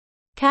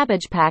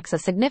Cabbage packs a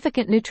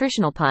significant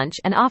nutritional punch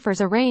and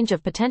offers a range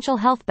of potential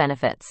health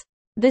benefits.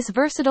 This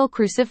versatile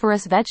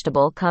cruciferous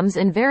vegetable comes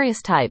in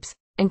various types,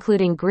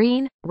 including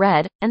green,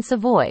 red, and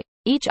Savoy,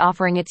 each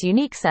offering its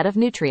unique set of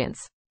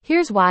nutrients.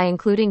 Here's why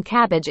including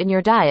cabbage in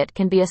your diet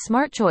can be a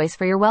smart choice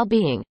for your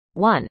well-being.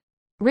 1.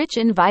 Rich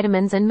in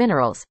vitamins and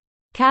minerals.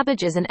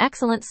 Cabbage is an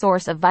excellent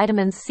source of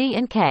vitamins C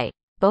and K,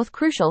 both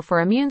crucial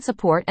for immune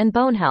support and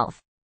bone health.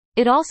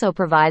 It also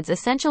provides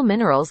essential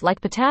minerals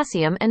like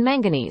potassium and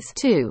manganese.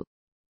 2.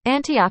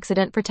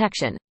 Antioxidant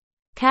protection.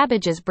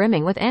 Cabbage is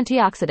brimming with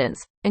antioxidants,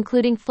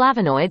 including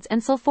flavonoids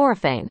and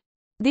sulforaphane.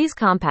 These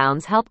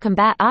compounds help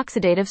combat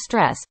oxidative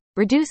stress,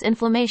 reduce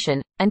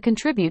inflammation, and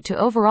contribute to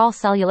overall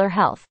cellular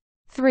health.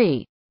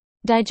 3.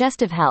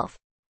 Digestive health.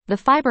 The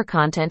fiber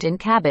content in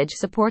cabbage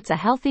supports a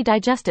healthy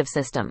digestive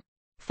system.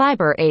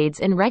 Fiber aids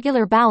in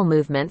regular bowel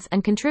movements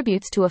and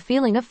contributes to a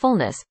feeling of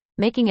fullness,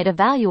 making it a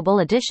valuable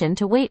addition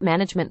to weight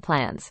management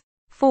plans.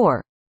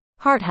 4.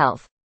 Heart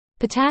health.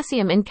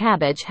 Potassium in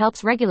cabbage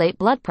helps regulate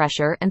blood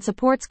pressure and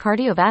supports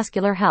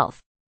cardiovascular health.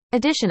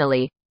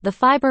 Additionally, the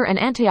fiber and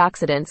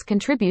antioxidants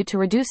contribute to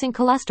reducing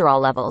cholesterol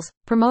levels,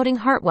 promoting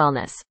heart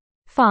wellness.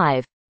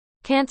 5.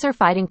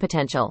 Cancer-fighting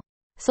potential.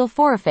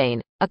 Sulforaphane,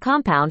 a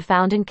compound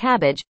found in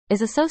cabbage,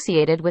 is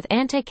associated with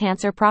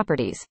anti-cancer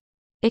properties.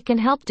 It can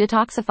help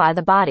detoxify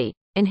the body,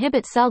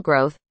 inhibit cell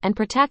growth, and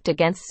protect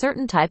against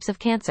certain types of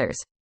cancers.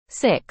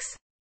 6.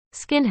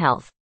 Skin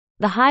health.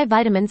 The high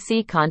vitamin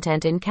C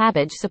content in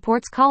cabbage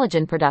supports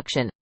collagen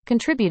production,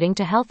 contributing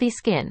to healthy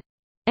skin.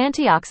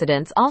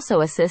 Antioxidants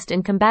also assist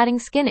in combating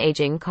skin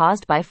aging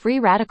caused by free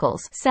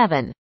radicals.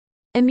 7.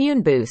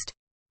 Immune boost.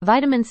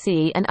 Vitamin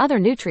C and other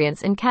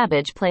nutrients in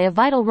cabbage play a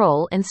vital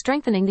role in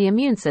strengthening the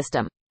immune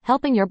system,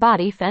 helping your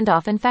body fend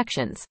off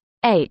infections.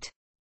 8.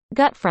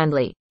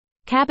 Gut-friendly.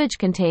 Cabbage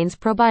contains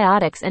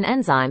probiotics and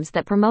enzymes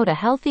that promote a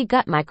healthy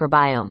gut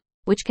microbiome,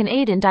 which can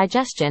aid in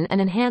digestion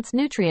and enhance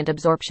nutrient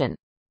absorption.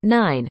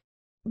 9.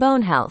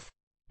 Bone health.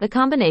 The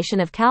combination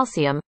of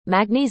calcium,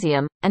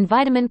 magnesium, and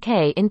vitamin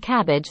K in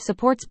cabbage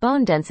supports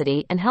bone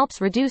density and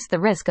helps reduce the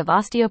risk of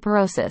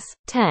osteoporosis.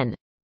 10.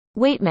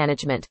 Weight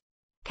management.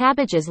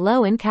 Cabbage is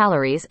low in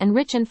calories and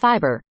rich in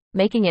fiber,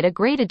 making it a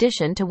great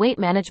addition to weight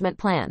management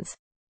plans.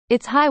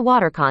 Its high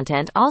water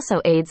content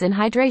also aids in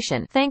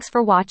hydration. Thanks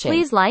for watching.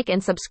 Please like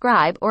and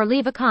subscribe or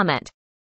leave a comment.